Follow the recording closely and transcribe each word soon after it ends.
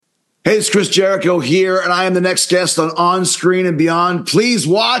Hey, it's Chris Jericho here, and I am the next guest on Screen and Beyond. Please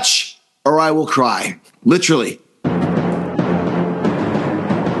watch, or I will cry. Literally.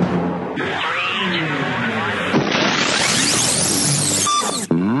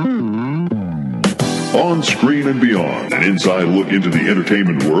 On Screen and Beyond, an inside look into the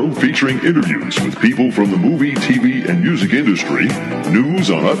entertainment world featuring interviews with people from the movie, TV, and music industry, news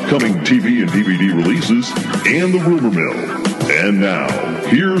on upcoming TV and DVD releases, and the rumor mill. And now,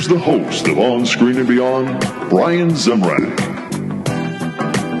 here's the host of On Screen and Beyond, Brian Zemrak.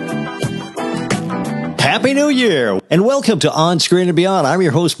 Happy New Year, and welcome to On Screen and Beyond. I'm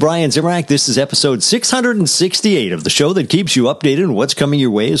your host, Brian Zemrak. This is episode 668 of the show that keeps you updated on what's coming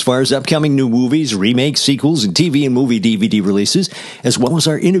your way as far as upcoming new movies, remakes, sequels, and TV and movie DVD releases, as well as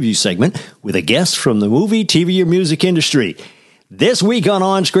our interview segment with a guest from the movie, TV, or music industry. This week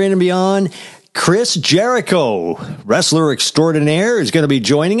on Screen and Beyond, Chris Jericho, wrestler extraordinaire, is going to be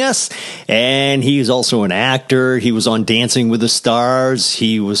joining us, and he is also an actor. He was on Dancing with the Stars.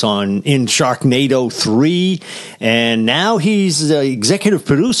 He was in Sharknado 3, and now he's the executive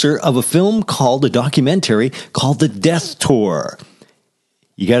producer of a documentary called The Death Tour.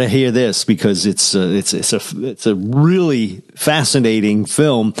 You got to hear this because it's a really fascinating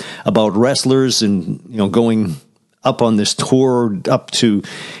film about wrestlers and going up on this tour up to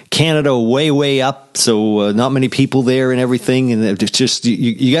Canada, way up. So not many people there and everything, and it's just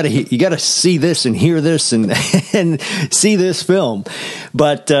you got to see this and hear this and and see this film.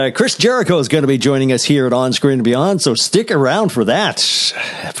 But Chris Jericho is going to be joining us here at On Screen and Beyond, so stick around for that.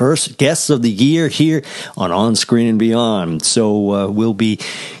 First guests of the year here on Screen and Beyond. So we'll be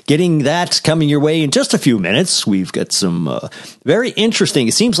getting that coming your way in just a few minutes. We've got some very interesting.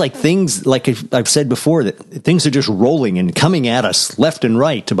 It seems like things, like I've said before, that things are just rolling and coming at us left and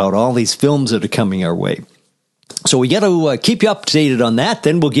right about all these films that are coming our way. So we got to keep you updated on that.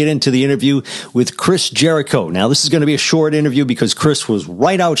 Then we'll get into the interview with Chris Jericho. Now, this is going to be a short interview because Chris was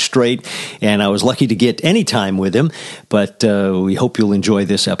right out straight, and I was lucky to get any time with him. But we hope you'll enjoy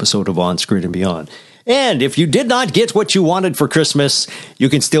this episode of On Screen and Beyond. And if you did not get what you wanted for Christmas, you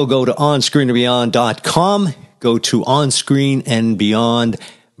can still go to onscreenandbeyond.com, go to On Screen and Beyond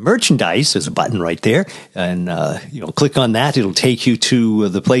merchandise. There's a button right there, and click on that. It'll take you to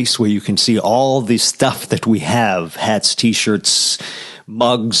the place where you can see all the stuff that we have: hats, t-shirts,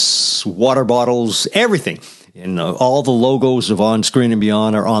 mugs, water bottles, everything. And all the logos of On Screen and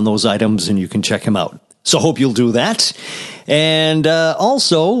Beyond are on those items, and you can check them out. So hope you'll do that. And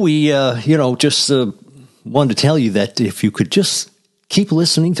also, we just wanted to tell you that if you could just keep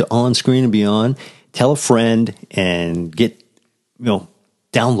listening to On Screen and Beyond, tell a friend, and get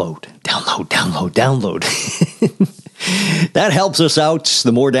download. That helps us out.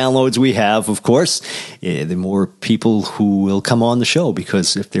 The more downloads we have, of course, the more people who will come on the show,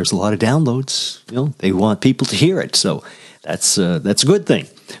 because if there's a lot of downloads, they want people to hear it. So that's a good thing.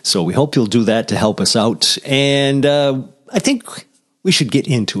 So we hope you'll do that to help us out. And I think we should get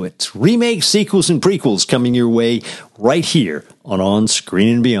into it. Remakes, sequels, and prequels coming your way right here on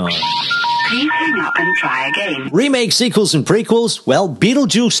Screen and Beyond. Please hang up and try again. Remakes, sequels, and prequels. Well,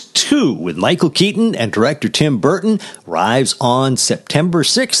 Beetlejuice 2 with Michael Keaton and director Tim Burton arrives on September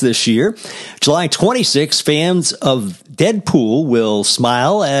 6th this year. July 26th, fans of Deadpool will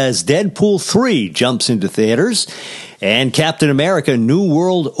smile as Deadpool 3 jumps into theaters. And Captain America New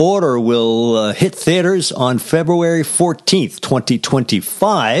World Order will hit theaters on February 14th,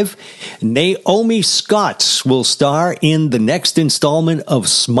 2025. Naomi Scott will star in the next installment of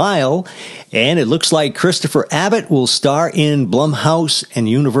Smile. And it looks like Christopher Abbott will star in Blumhouse and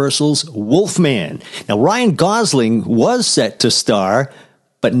Universal's Wolfman. Now, Ryan Gosling was set to star,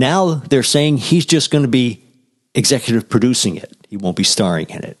 but now they're saying he's just going to be executive producing it. He won't be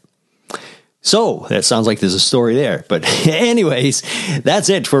starring in it. So, that sounds like there's a story there. But anyways, that's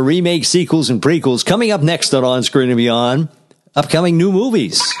it for remakes, sequels, and prequels. Coming up next on Screen and Beyond, upcoming new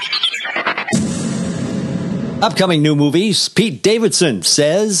movies. Upcoming new movies, Pete Davidson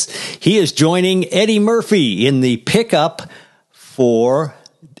says he is joining Eddie Murphy in the pickup for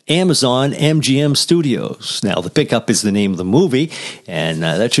Amazon MGM Studios. Now, The Pickup is the name of the movie, and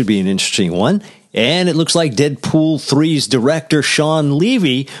that should be an interesting one. And it looks like Deadpool 3's director, Sean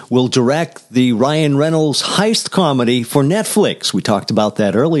Levy, will direct the Ryan Reynolds heist comedy for Netflix. We talked about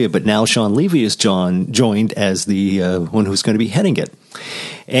that earlier, but now Sean Levy is joined as the one who's going to be heading it.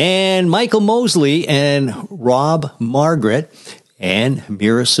 And Michael Mosley and Rob Margaret and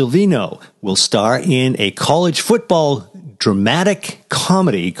Mira Sorvino will star in a college football dramatic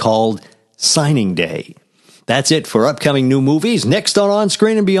comedy called Signing Day. That's it for upcoming new movies. Next on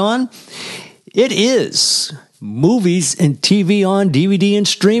Screen and Beyond, it is movies and TV on DVD and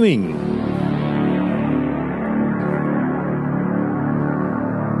streaming.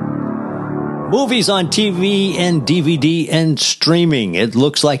 Movies on TV and DVD and streaming. It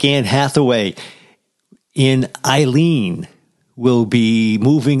looks like Anne Hathaway in Eileen will be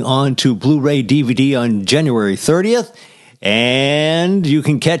moving on to Blu-ray DVD on January 30th. And you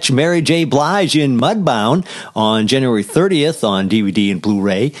can catch Mary J. Blige in Mudbound on January 30th on DVD and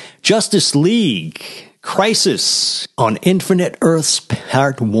Blu-ray. Justice League Crisis on Infinite Earths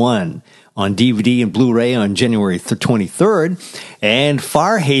Part 1 on DVD and Blu-ray on January 23rd. And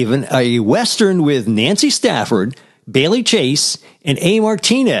Farhaven, a Western with Nancy Stafford, Bailey Chase, and A.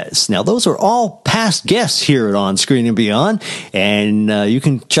 Martinez. Now, those are all past guests here at On Screen and Beyond, and you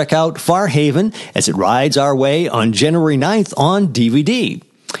can check out Farhaven as it rides our way on January 9th on DVD.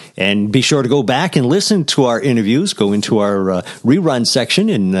 And be sure to go back and listen to our interviews. Go into our rerun section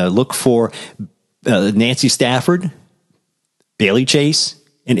and look for Nancy Stafford, Bailey Chase,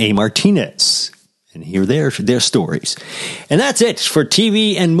 and A. Martinez, and hear their stories. And that's it for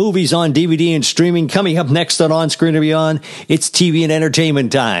TV and movies on DVD and streaming. Coming up next on Screen and Beyond, it's TV and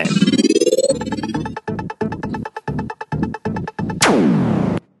entertainment time.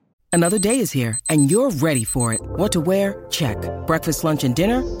 Another day is here, and you're ready for it. What to wear? Check. Breakfast, lunch, and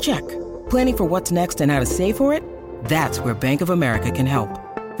dinner? Check. Planning for what's next and how to save for it? That's where Bank of America can help.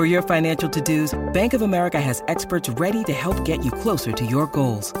 For your financial to-dos, Bank of America has experts ready to help get you closer to your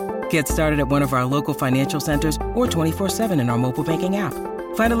goals. Get started at one of our local financial centers or 24/7 in our mobile banking app.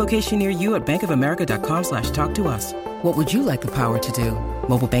 Find a location near you at bankofamerica.com/talktous. What would you like the power to do?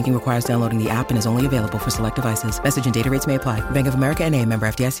 Mobile banking requires downloading the app and is only available for select devices. Message and data rates may apply. Bank of America N.A., member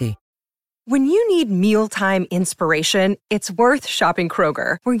FDIC. When you need mealtime inspiration, it's worth shopping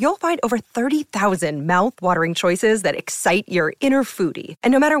Kroger, where you'll find over 30,000 mouth-watering choices that excite your inner foodie.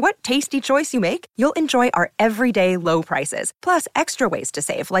 And no matter what tasty choice you make, you'll enjoy our everyday low prices, plus extra ways to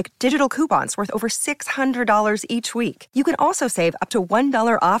save, like digital coupons worth over $600 each week. You can also save up to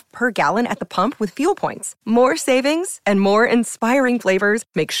 $1 off per gallon at the pump with fuel points. More savings and more inspiring flavors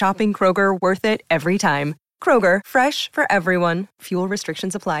make shopping Kroger worth it every time. Kroger, fresh for everyone. Fuel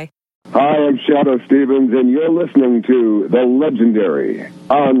restrictions apply. Hi, I'm Shadow Stevens, and you're listening to the legendary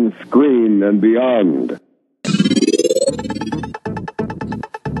On Screen and Beyond.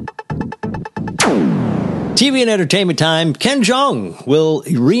 TV and entertainment time. Ken Jeong will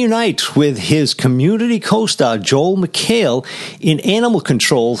reunite with his Community co-star Joel McHale in Animal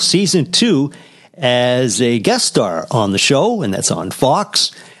Control Season 2 as a guest star on the show, and that's on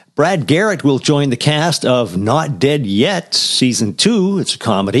Fox. Brad Garrett will join the cast of Not Dead Yet, Season 2. It's a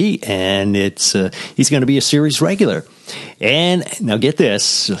comedy, and he's going to be a series regular. And now get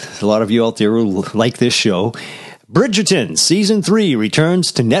this, a lot of you out there will like this show. Bridgerton, Season 3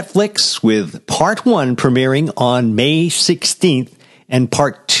 returns to Netflix with Part 1 premiering on May 16th, and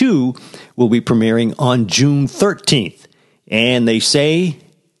Part 2 will be premiering on June 13th. And they say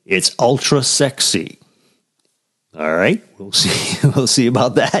it's ultra sexy. All right, we'll see. We'll see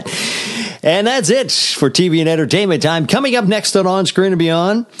about that. And that's it for TV and entertainment time. Coming up next on Screen and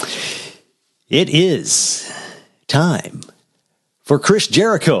Beyond, it is time for Chris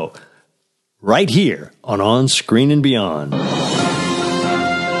Jericho right here on Screen and Beyond.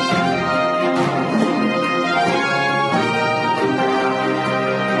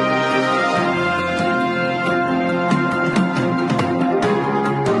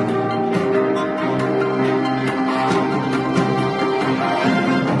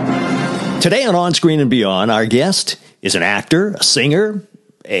 Today on Screen and Beyond, our guest is an actor, a singer,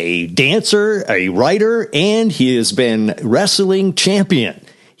 a dancer, a writer, and he has been wrestling champion.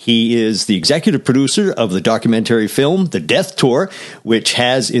 He is the executive producer of the documentary film The Death Tour, which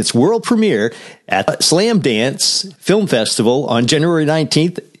has its world premiere at Slam Dance Film Festival on January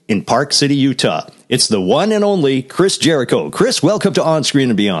 19th in Park City, Utah. It's the one and only Chris Jericho. Chris, welcome to On Screen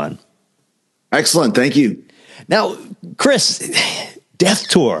and Beyond. Excellent. Thank you. Now, Chris, Death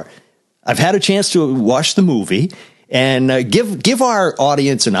Tour. I've had a chance to watch the movie and give our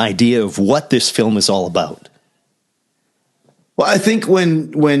audience an idea of what this film is all about. Well, I think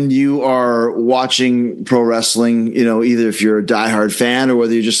when you are watching pro wrestling, you know, either if you're a diehard fan or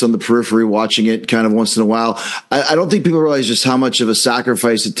whether you're just on the periphery watching it kind of once in a while, I don't think people realize just how much of a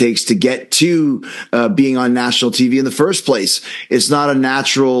sacrifice it takes to get to being on national TV in the first place. It's not a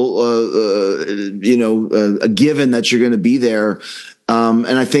natural, a given that you're going to be there. And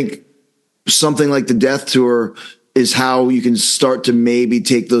I think something like the Death Tour is how you can start to maybe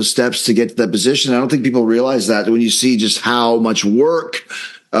take those steps to get to that position. I don't think people realize that when you see just how much work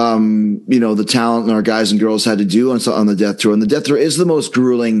the talent and our guys and girls had to do on the death tour. And the death tour is the most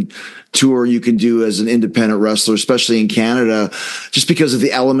grueling tour you can do as an independent wrestler, especially in Canada, just because of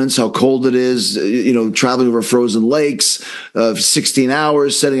the elements, how cold it is, traveling over frozen lakes, 16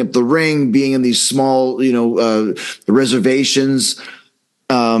 hours, setting up the ring, being in these small, reservations,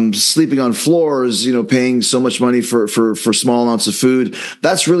 sleeping on floors, paying so much money for small amounts of food.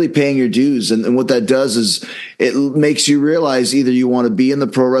 That's really paying your dues. And what that does is it makes you realize either you want to be in the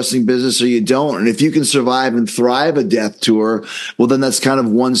pro wrestling business or you don't. And if you can survive and thrive a death tour, well, then that's kind of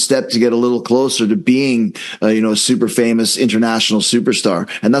one step to get a little closer to being, a super famous international superstar.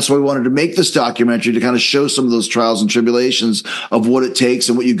 And that's why we wanted to make this documentary, to kind of show some of those trials and tribulations of what it takes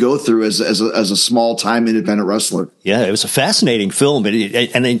and what you go through as a small time independent wrestler. Yeah, it was a fascinating film.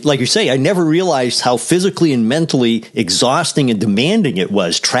 And like you say, I never realized how physically and mentally exhausting and demanding it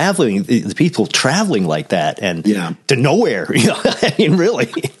was traveling, the people traveling like that and to nowhere. I mean,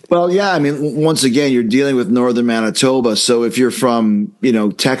 really. Well, yeah. I mean, once again, you're dealing with northern Manitoba. So if you're from,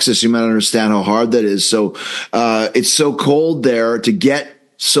 Texas, you might understand how hard that is. So it's so cold there to get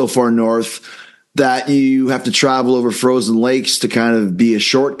so far north that you have to travel over frozen lakes to kind of be a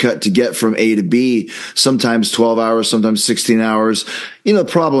shortcut to get from A to B, sometimes 12 hours, sometimes 16 hours. The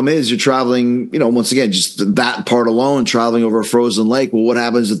problem is you're traveling, once again, just that part alone, traveling over a frozen lake. Well, what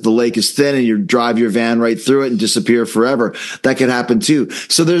happens if the lake is thin and you drive your van right through it and disappear forever? That could happen too.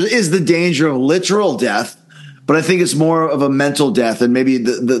 So there is the danger of literal death, but I think it's more of a mental death and maybe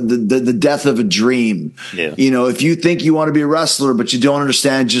the death of a dream. Yeah. If you think you want to be a wrestler, but you don't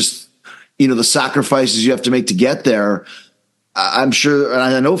understand just the sacrifices you have to make to get there. I'm sure, and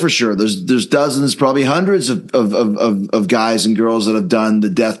I know for sure, there's dozens, probably hundreds of guys and girls that have done the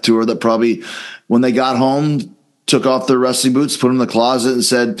death tour that probably, when they got home, took off their wrestling boots, put them in the closet, and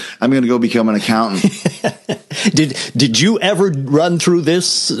said, "I'm going to go become an accountant." Did you ever run through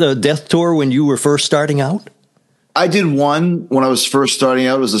this death tour when you were first starting out? I did one when I was first starting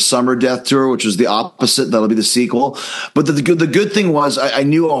out. It was a summer death tour, which was the opposite. That'll be the sequel. But the good thing was I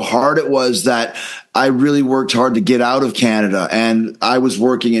knew how hard it was, that I really worked hard to get out of Canada. And I was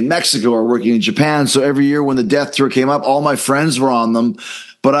working in Mexico or working in Japan. So every year when the death tour came up, all my friends were on them.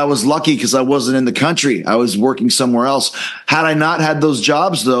 But I was lucky because I wasn't in the country. I was working somewhere else. Had I not had those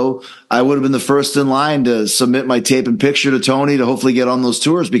jobs, though, I would have been the first in line to submit my tape and picture to Tony to hopefully get on those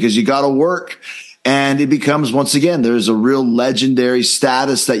tours, because you got to work. And it becomes, once again, there's a real legendary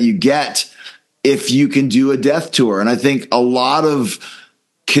status that you get if you can do a death tour. And I think a lot of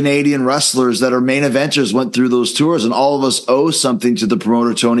Canadian wrestlers that are main eventers went through those tours, and all of us owe something to the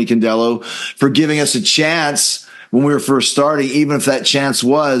promoter, Tony Condello, for giving us a chance when we were first starting, even if that chance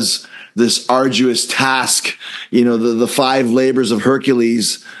was this arduous task, the 5 labors of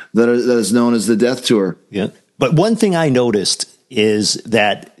Hercules that is known as the death tour. Yeah. But one thing I noticed is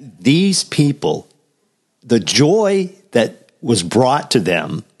that these people, the joy that was brought to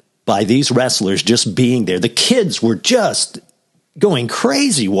them by these wrestlers just being there, the kids were just going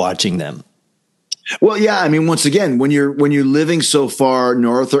crazy watching them. Well, yeah. I mean, once again, when you're living so far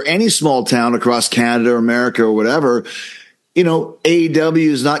north, or any small town across Canada or America or whatever, AEW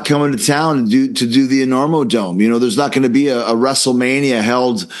is not coming to town to do the Enormo Dome. There's not going to be a WrestleMania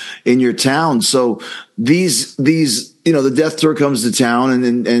held in your town. So these the death tour comes to town,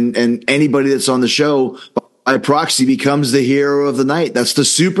 and anybody that's on the show by proxy becomes the hero of the night. That's the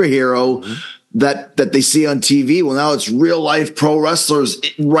superhero that they see on TV. Well, now it's real life pro wrestlers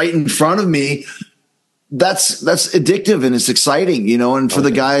right in front of me. That's addictive, and it's exciting, and for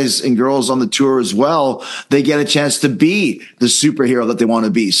the guys and girls on the tour as well, they get a chance to be the superhero that they want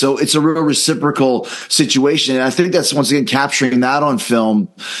to be. So it's a real reciprocal situation. And I think that's, once again, capturing that on film.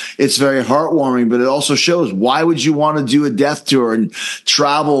 It's very heartwarming, but it also shows, why would you want to do a death tour and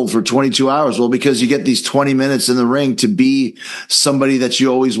travel for 22 hours? Well, because you get these 20 minutes in the ring to be somebody that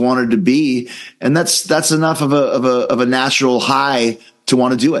you always wanted to be. And that's enough of a natural high to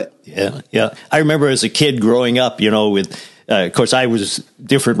want to do it. Yeah. I remember as a kid growing up, with, of course, I was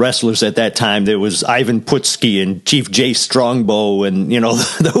different wrestlers at that time. There was Ivan Putski and Chief Jay Strongbow and,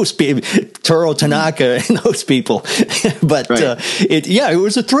 those people, Toro Tanaka and those people. But right. It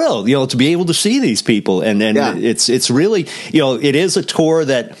was a thrill, to be able to see these people. And it's really, it is a tour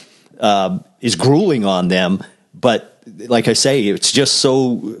that is grueling on them. But like I say, it's just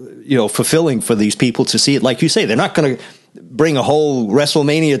so, fulfilling for these people to see it. Like you say, they're not going to bring a whole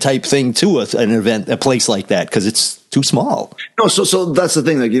WrestleMania type thing to an event, a place like that, because it's too small. No, so that's the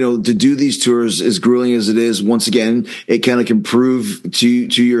thing. Like, to do these tours, as grueling as it is, once again, it kind of can prove to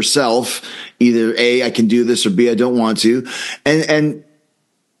yourself either A, I can do this, or B, I don't want to. And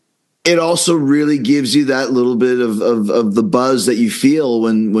it also really gives you that little bit of the buzz that you feel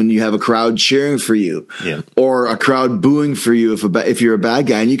when you have a crowd cheering for you, or a crowd booing for you if you're a bad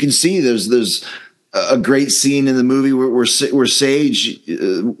guy. And you can see there's a great scene in the movie where Sage,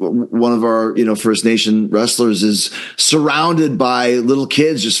 one of our First Nation wrestlers, is surrounded by little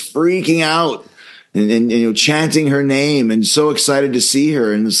kids just freaking out and chanting her name and so excited to see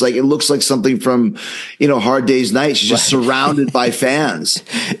her. And it's like, it looks like something from, Hard Day's Night. She's just surrounded by fans.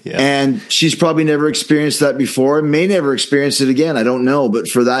 And she's probably never experienced that before, may never experience it again. I don't know. But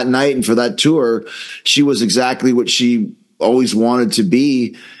for that night and for that tour, she was exactly what she always wanted to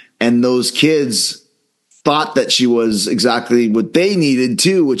be. And those kids thought that she was exactly what they needed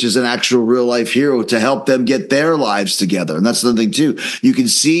too, which is an actual real life hero to help them get their lives together. And that's the thing too. You can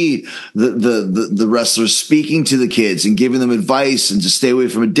see the wrestlers speaking to the kids and giving them advice and to stay away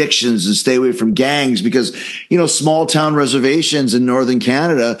from addictions and stay away from gangs, because, small town reservations in Northern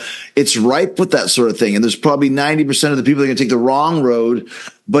Canada, it's ripe with that sort of thing. And there's probably 90% of the people that are going to take the wrong road.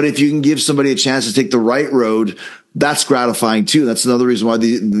 But if you can give somebody a chance to take the right road, that's gratifying too. That's another reason why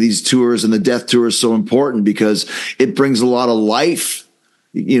these tours and the death tour is so important, because it brings a lot of life.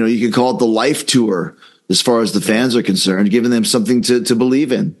 You can call it the life tour as far as the fans are concerned, giving them something to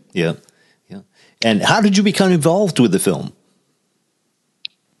believe in. Yeah. Yeah. And how did you become involved with the film?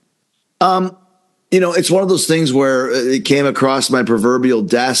 It's one of those things where it came across my proverbial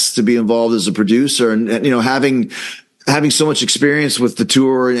desk to be involved as a producer, and having so much experience with the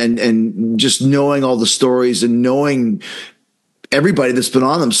tour and just knowing all the stories and knowing everybody that's been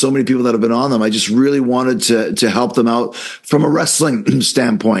on them, so many people that have been on them, I just really wanted to help them out from a wrestling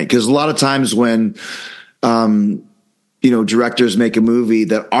standpoint. Because a lot of times when, directors make a movie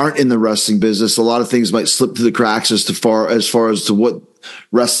that aren't in the wrestling business, a lot of things might slip through the cracks as far as to what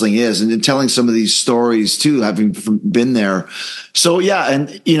wrestling is, and telling some of these stories too, having been there. So yeah,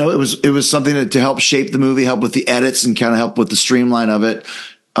 and it was something to help shape the movie, help with the edits, and kind of help with the streamline of it.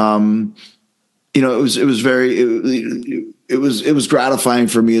 It was gratifying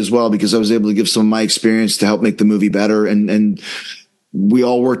for me as well, because I was able to give some of my experience to help make the movie better, and we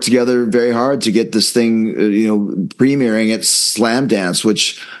all worked together very hard to get this thing, premiering at Slam Dance,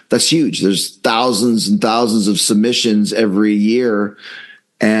 which that's huge. There's thousands and thousands of submissions every year,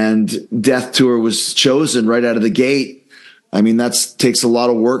 and Death Tour was chosen right out of the gate. I mean, that takes a lot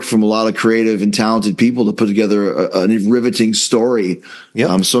of work from a lot of creative and talented people to put together a riveting story.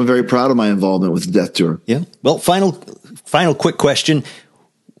 Yeah. So I'm very proud of my involvement with the Death Tour. Yeah. Well, final quick question.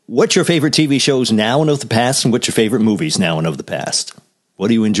 What's your favorite TV shows now and of the past, and what's your favorite movies now and of the past? What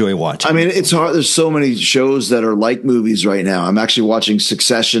do you enjoy watching? I mean, it's hard. There's so many shows that are like movies right now. I'm actually watching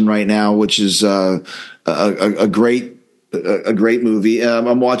Succession right now, which is a great movie.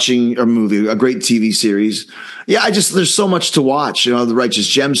 I'm watching a great TV series. Yeah, there's so much to watch. The Righteous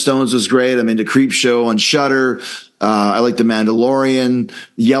Gemstones was great. I'm into Creepshow on Shudder. I like The Mandalorian.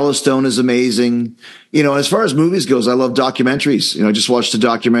 Yellowstone is amazing. As far as movies goes, I love documentaries. I just watched a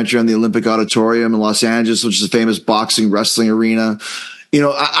documentary on the Olympic Auditorium in Los Angeles, which is a famous boxing wrestling arena.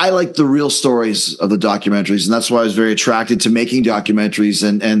 I like the real stories of the documentaries, and that's why I was very attracted to making documentaries.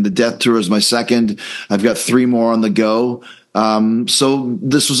 And the Death Tour is my second. I've got 3 more on the go. So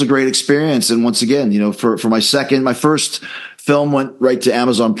this was a great experience. And once again, for my first film went right to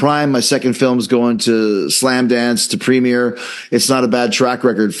Amazon Prime. My second film is going to Slam Dance to premiere. It's not a bad track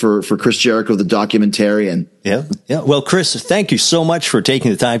record for Chris Jericho, the documentarian. Yeah. Yeah. Well, Chris, thank you so much for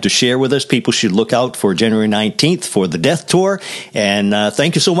taking the time to share with us. People should look out for January 19th for the Death Tour. And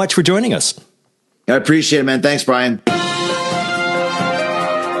thank you so much for joining us. I appreciate it, man. Thanks, Brian.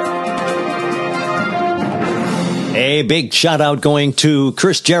 A big shout out going to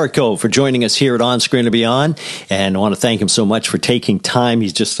Chris Jericho for joining us here at On Screen and Beyond. And I want to thank him so much for taking time.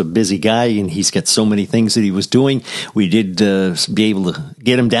 He's just a busy guy, and he's got so many things that he was doing. We did be able to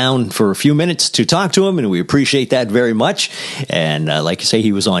get him down for a few minutes to talk to him, and we appreciate that very much. And like you say,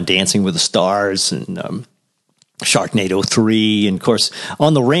 he was on Dancing with the Stars and Sharknado 3. And, of course,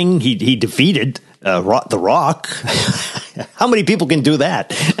 on the ring, he defeated The Rock. How many people can do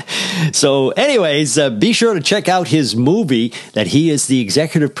that? So anyways, be sure to check out his movie that he is the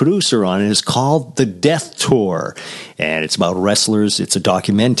executive producer on. It is called The Death Tour, and it's about wrestlers. It's a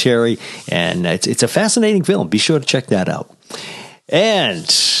documentary, and it's a fascinating film. Be sure to check that out. And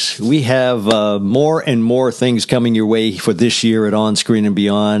we have more and more things coming your way for this year at On Screen and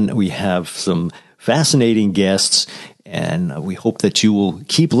Beyond. We have some fascinating guests, and we hope that you will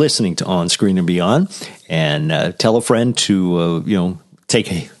keep listening to On Screen and Beyond, and tell a friend to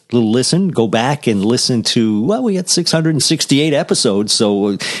take a little listen, go back and listen to, well, we got 668 episodes,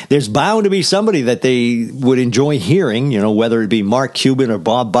 so there's bound to be somebody that they would enjoy hearing, whether it be Mark Cuban or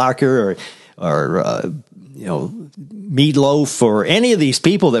Bob Barker or Meatloaf or any of these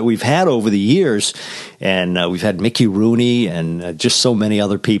people that we've had over the years. And we've had Mickey Rooney and just so many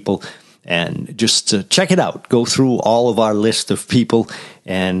other people. And just check it out. Go through all of our list of people,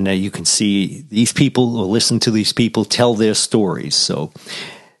 and you can see these people or listen to these people tell their stories. So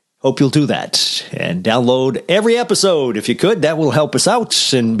hope you'll do that and download every episode if you could. That will help us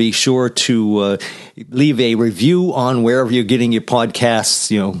out. And be sure to leave a review on wherever you're getting your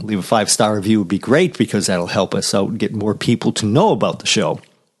podcasts. Leave a 5-star review would be great, because that'll help us out and get more people to know about the show.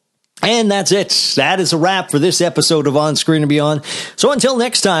 And that's it. That is a wrap for this episode of On Screen and Beyond. So until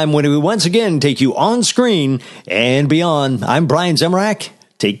next time, when we once again take you on screen and beyond, I'm Brian Zemrak.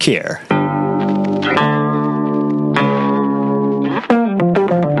 Take care.